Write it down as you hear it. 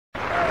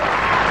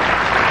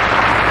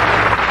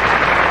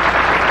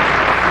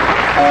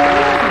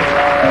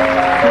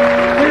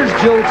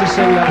Joe to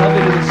sing that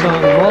lovely little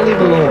song, Molly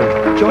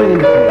Malone. Join in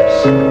the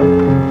chorus.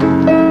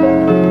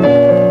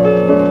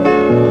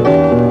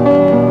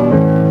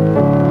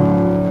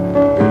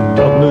 In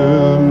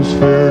Dublin's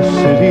fair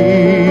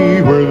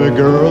city, where the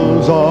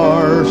girls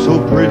are so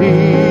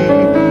pretty,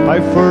 I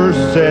first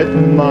set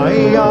my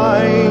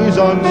eyes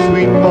on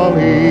sweet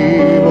Molly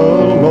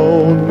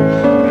Malone.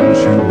 And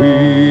she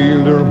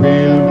wheeled her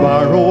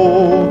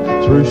wheelbarrow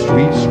through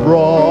streets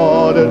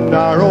broad and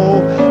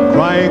narrow,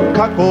 crying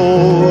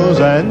cockles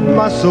and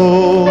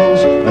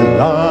mussels,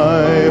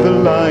 alive,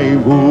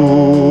 alive,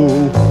 oh.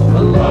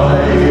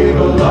 Alive,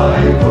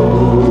 alive,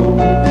 oh.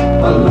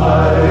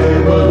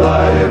 Alive,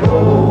 alive,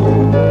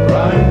 oh.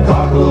 Crying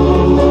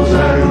cockles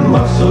and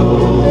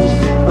mussels,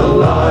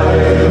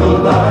 alive,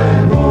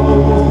 alive,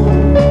 oh.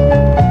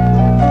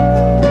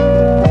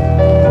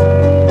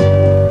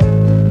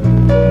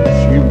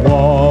 She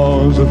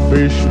was a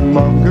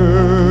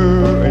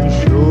fishmonger, and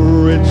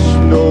sure it's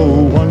no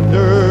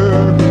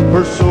wonder,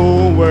 for so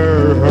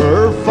were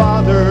her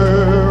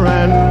father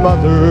and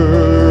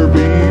mother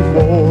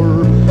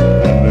before.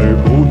 And they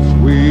both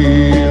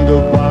wheeled a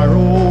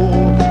barrow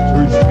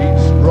through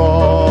streets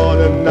broad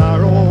and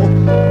narrow,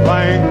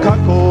 crying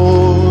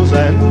cockles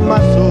and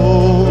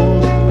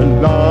mussels,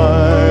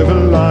 alive,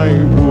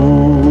 alive,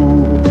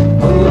 oh.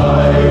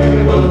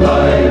 Alive,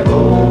 alive,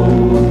 oh.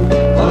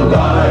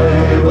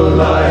 Alive,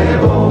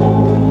 alive,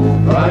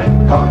 oh.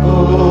 Crying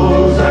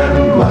cockles and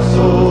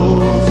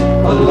mussels,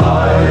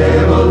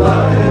 alive,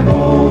 alive, oh.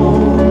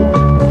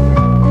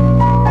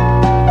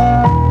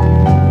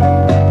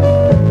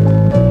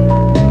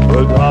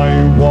 But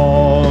I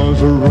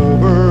was a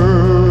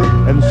rover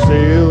and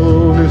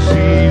sailed